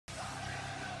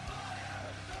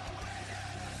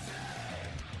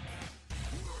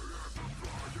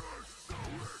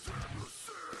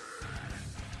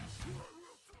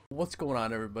What's going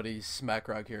on, everybody?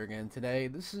 SmackRock here again. Today,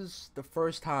 this is the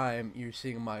first time you're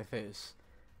seeing my face.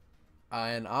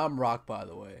 And I'm Rock, by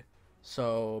the way.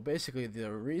 So, basically,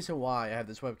 the reason why I have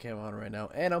this webcam on right now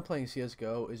and I'm playing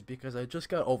CSGO is because I just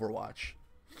got Overwatch.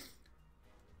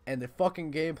 And the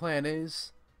fucking game plan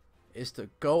is to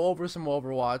go over some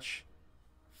Overwatch,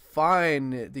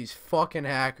 find these fucking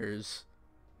hackers,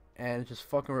 and just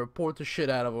fucking report the shit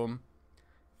out of them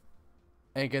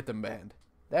and get them banned.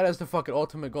 That is the fucking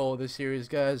ultimate goal of this series,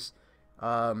 guys.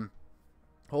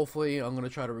 Hopefully, I'm going to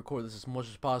try to record this as much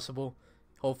as possible.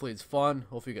 Hopefully, it's fun.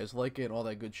 Hopefully, you guys like it and all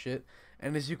that good shit.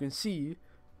 And as you can see,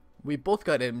 we both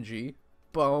got MG.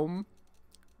 Boom.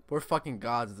 We're fucking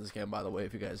gods at this game, by the way,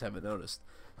 if you guys haven't noticed.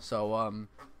 So,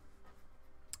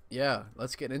 yeah,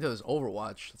 let's get into this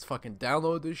Overwatch. Let's fucking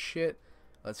download this shit.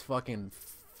 Let's fucking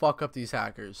fuck up these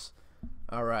hackers.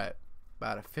 Alright.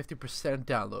 About a 50%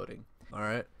 downloading.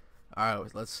 Alright.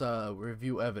 Alright, let's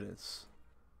review evidence.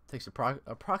 Takes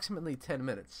approximately 10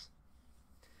 minutes.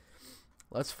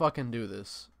 Let's fucking do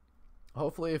this.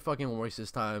 Hopefully it fucking works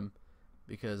this time,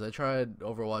 because I tried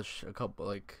Overwatch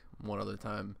one other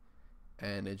time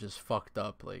and it just fucked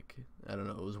up. Like, I don't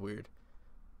know, it was weird.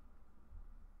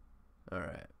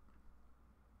 Alright.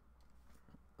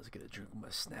 Let's get a drink of my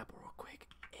Snapple real quick.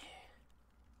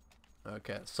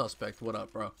 Okay, suspect, what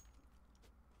up, bro?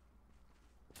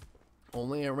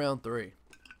 Only at round 3.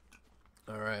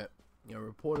 Alright. Yeah,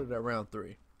 reported at round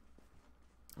 3.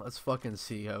 Let's fucking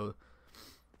see how...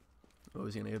 Oh,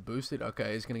 is he gonna get boosted?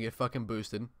 Okay, he's gonna get fucking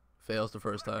boosted. Fails the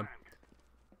first time.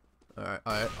 Alright,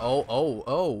 alright.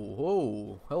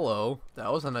 Oh, hello.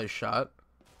 That was a nice shot.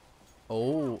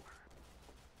 Oh.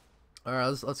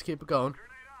 Alright, let's keep it going.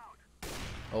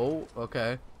 Oh,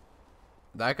 okay.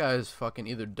 That guy's fucking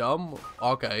either dumb...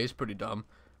 Okay, he's pretty dumb.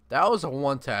 That was a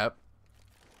one tap.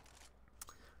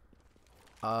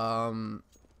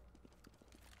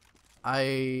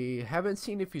 I haven't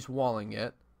seen if he's walling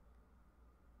yet.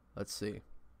 Let's see.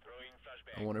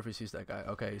 I wonder if he sees that guy.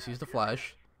 Okay, he sees the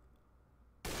flash.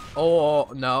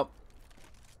 Oh, no.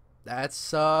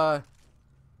 That's,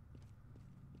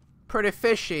 pretty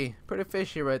fishy. Pretty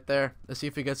fishy right there. Let's see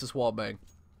if he gets this wall bang.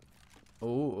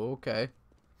 Oh, okay.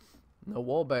 No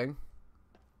wall bang.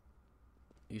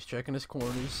 He's checking his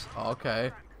corners.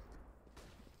 Okay.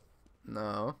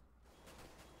 No.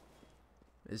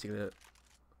 Is he gonna...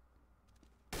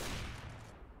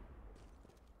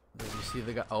 Does he see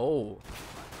the guy? Oh.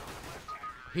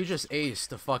 He just aced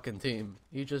the fucking team.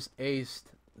 He just aced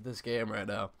this game right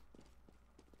now.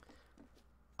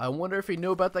 I wonder if he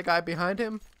knew about the guy behind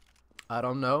him. I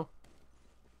don't know.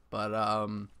 But,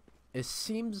 it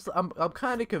seems... I'm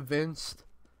kind of convinced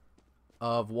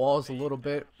of walls a little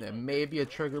bit. It may be a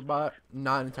trigger bot.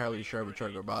 Not entirely sure of a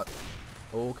trigger bot.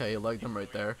 Okay, he legged him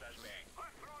right there.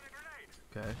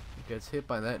 Okay, he gets hit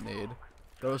by that nade.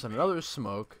 Throws another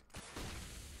smoke.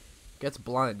 Gets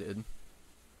blinded.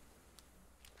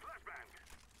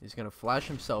 He's gonna flash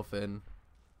himself in.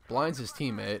 Blinds his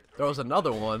teammate. Throws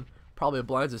another one. Probably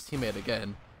blinds his teammate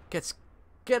again.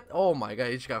 Oh my god,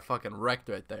 he just got fucking wrecked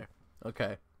right there.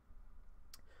 Okay.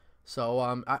 So,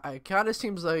 I kind of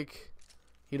seems like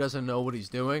he doesn't know what he's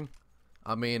doing.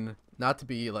 I mean, not to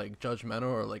be like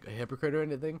judgmental or like a hypocrite or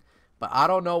anything, but I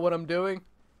don't know what I'm doing.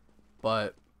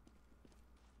 But,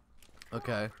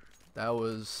 okay, that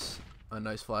was a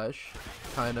nice flash,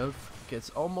 kind of.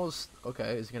 Gets almost,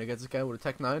 okay, is he going to get this guy with a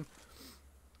Tech 9?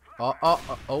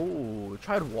 Oh,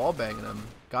 tried wall banging him.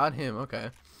 Got him, okay.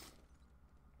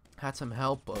 Had some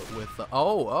help with the,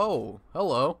 hello.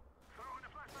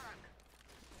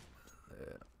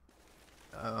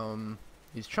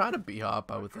 He's trying to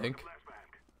B-hop, I would think.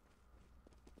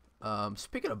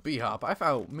 Speaking of B-hop,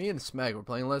 me and Smeg were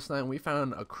playing last night and we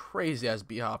found a crazy ass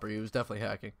B-hopper. He was definitely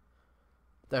hacking.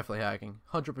 Definitely hacking.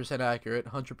 100% accurate,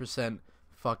 100%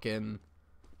 fucking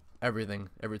everything,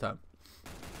 every time.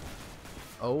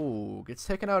 Oh, gets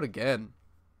taken out again.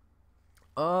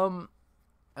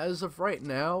 As of right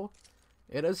now,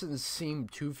 it doesn't seem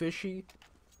too fishy.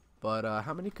 But,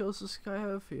 how many kills does this guy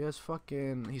have? He has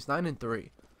he's 9 and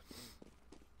 3.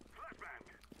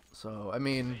 So, I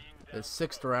mean... The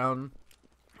 6th round.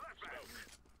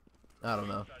 I don't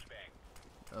know.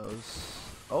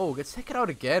 Oh, gets taken out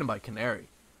again by Canary.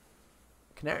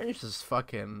 Canary's just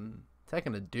fucking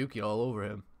taking a dookie all over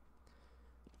him.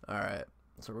 Alright.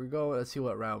 So we're going. Let's see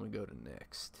what round we go to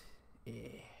next.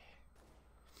 Yeah.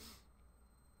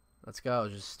 Let's go.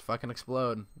 Just fucking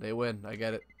explode. They win. I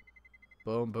get it.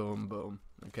 Boom, boom, boom.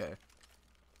 Okay.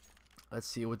 Let's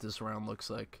see what this round looks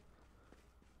like.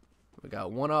 We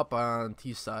got one up on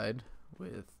T side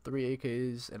with 3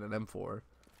 AKs and an M4.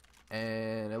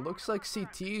 And it looks like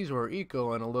CTs were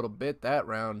ecoing a little bit that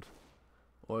round.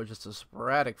 Or just a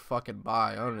sporadic fucking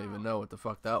buy. I don't even know what the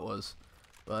fuck that was.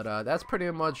 But that's pretty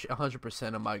much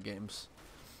 100% of my games.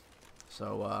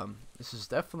 So this is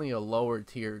definitely a lower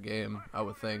tier game, I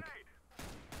would think.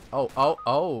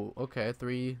 Oh, okay.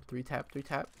 Three tap.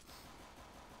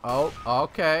 Oh,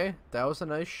 okay. That was a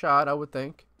nice shot, I would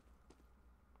think.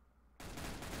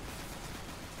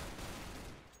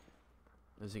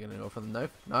 Is he gonna go for the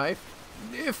knife?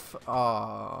 Kniff!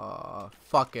 Aw,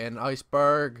 fucking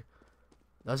iceberg.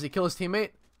 Does he kill his teammate?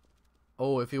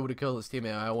 Oh, if he would have killed his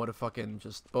teammate, I would have fucking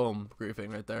just boom,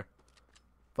 griefing right there.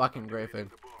 Fucking griefing.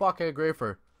 Fucking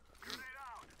griefer.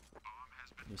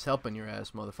 He's helping your ass,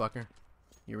 motherfucker.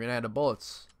 You ran out of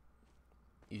bullets.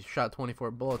 You shot 24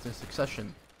 bullets in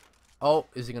succession. Oh,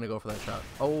 is he gonna go for that shot?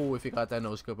 Oh, if he got that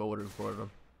no scope, I would have recorded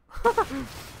him.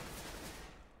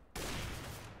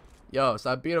 Yo,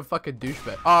 stop being a fucking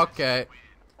douchebag. Okay.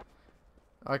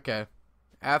 Okay.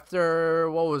 After,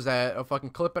 what was that? A fucking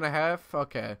clip and a half?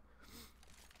 Okay.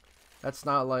 That's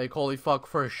not like, holy fuck,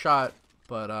 first shot.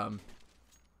 But,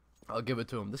 I'll give it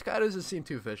to him. This guy doesn't seem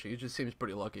too fishy. He just seems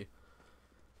pretty lucky.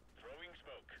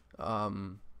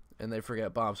 And they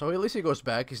forget bomb. So at least he goes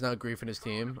back. He's not griefing his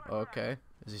team. Okay.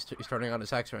 He's turning on his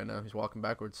hacks right now. He's walking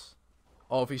backwards.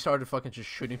 Oh, if he started fucking just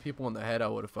shooting people in the head, I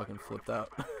would have fucking flipped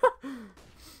out.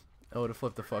 I would have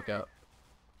flipped the fuck out.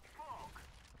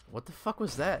 What the fuck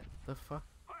was that? The fuck?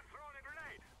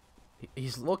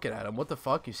 He's looking at him. What the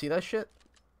fuck? You see that shit?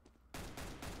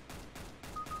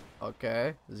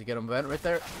 Okay. Does he get him vent right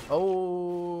there?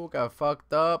 Oh, got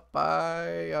fucked up.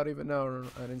 I don't even know.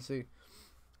 I didn't see.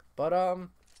 But, I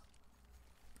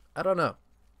don't know.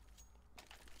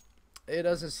 It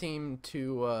doesn't seem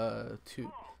too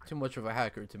much of a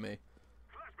hacker to me.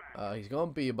 He's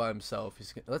going B by himself.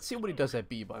 Let's see what he does at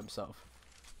B by himself.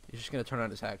 He's just gonna turn on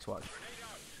his hacks. Watch.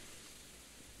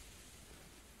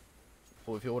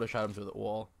 Oh, if he would have shot him through the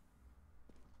wall.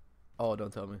 Oh,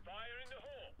 don't tell me.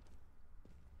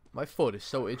 My foot is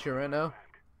so itchy right now.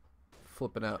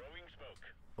 Flipping out.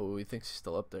 Oh, he thinks he's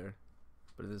still up there.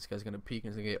 But this guy's gonna peek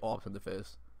and he's gonna get off in the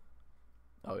face.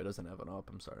 Oh, he doesn't have an op.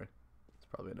 I'm sorry. It's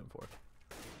probably an M4.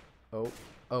 Oh.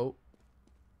 Oh.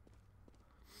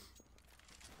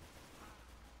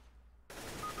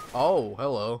 Oh,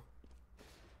 hello.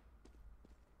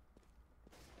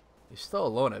 He's still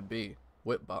alone at B.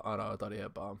 Whip bomb. Oh no, I thought he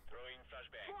had bomb.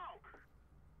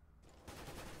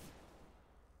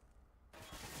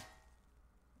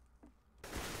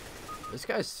 This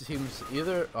guy seems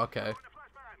either okay.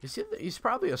 He's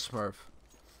probably a Smurf.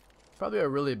 Probably a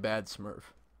really bad Smurf.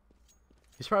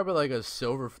 He's probably like a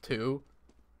silver 2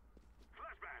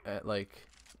 at like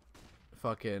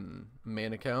fucking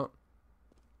main account,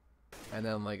 and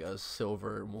then like a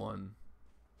silver 1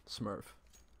 Smurf.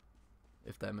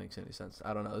 If that makes any sense.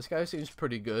 I don't know. This guy seems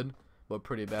pretty good, but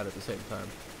pretty bad at the same time.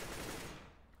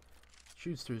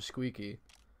 Shoots through Squeaky.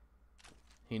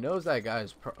 He knows that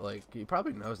guy's he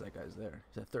probably knows that guy's there.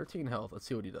 He's at 13 health. Let's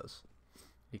see what he does.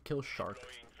 He kills Shark.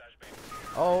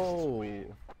 Oh,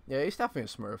 yeah, he's definitely a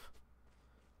Smurf.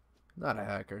 Not a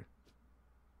hacker.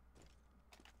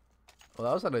 Well,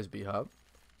 that was a nice B-hop.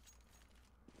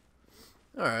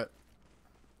 All right.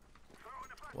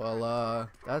 Well,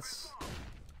 that's.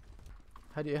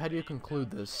 How do you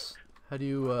conclude this? How do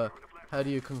you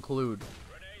conclude?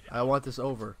 I want this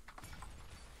over.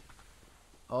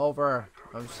 Over.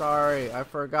 I'm sorry. I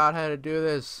forgot how to do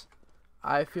this.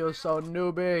 I feel so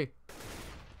newbie.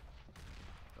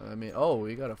 I mean, oh,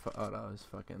 we gotta. Oh no, it's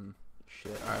fucking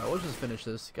shit. All right, we'll just finish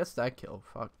this. Gets that kill.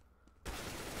 Fuck.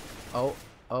 Oh.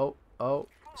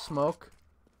 Smoke.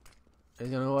 He's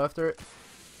gonna go after it.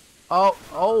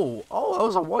 Oh. That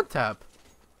was a 1-tap.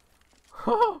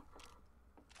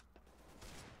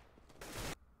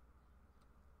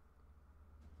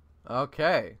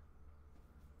 Okay.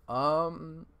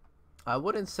 I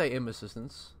wouldn't say aim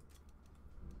assistance.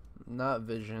 Not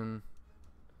vision.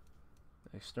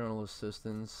 External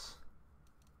assistance.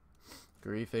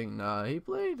 Griefing. Nah, he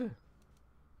played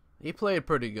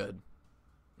pretty good.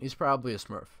 He's probably a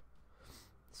Smurf.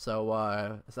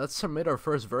 So let's submit our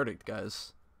first verdict,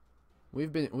 guys.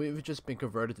 We've just been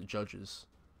converted to judges.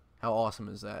 How awesome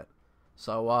is that?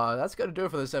 So that's gonna do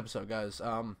it for this episode, guys.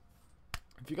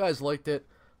 If you guys liked it,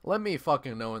 let me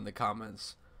fucking know in the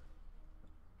comments.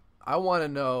 I want to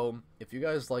know if you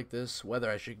guys like this, whether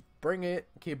I should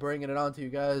keep bringing it on to you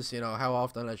guys, you know, how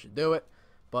often I should do it.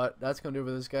 But that's going to do it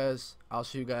for this, guys. I'll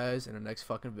see you guys in the next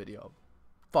fucking video.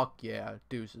 Fuck yeah,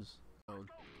 deuces. I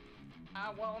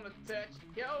want to touch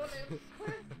your lips.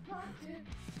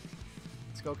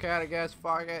 Let's go cat, I guess.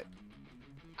 Fuck it.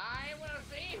 I want to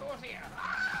see who's here.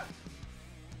 Ah!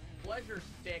 pleasure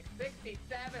stick,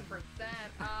 67%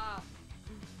 off.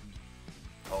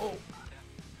 Oh.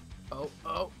 Oh,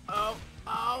 oh, oh,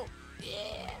 oh,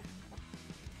 yeah.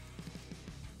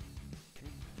 Can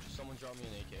someone drop me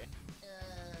an AK?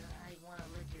 I wanna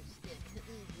lick your stick.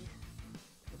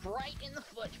 Right in the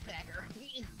fudge packer.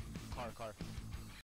 Car.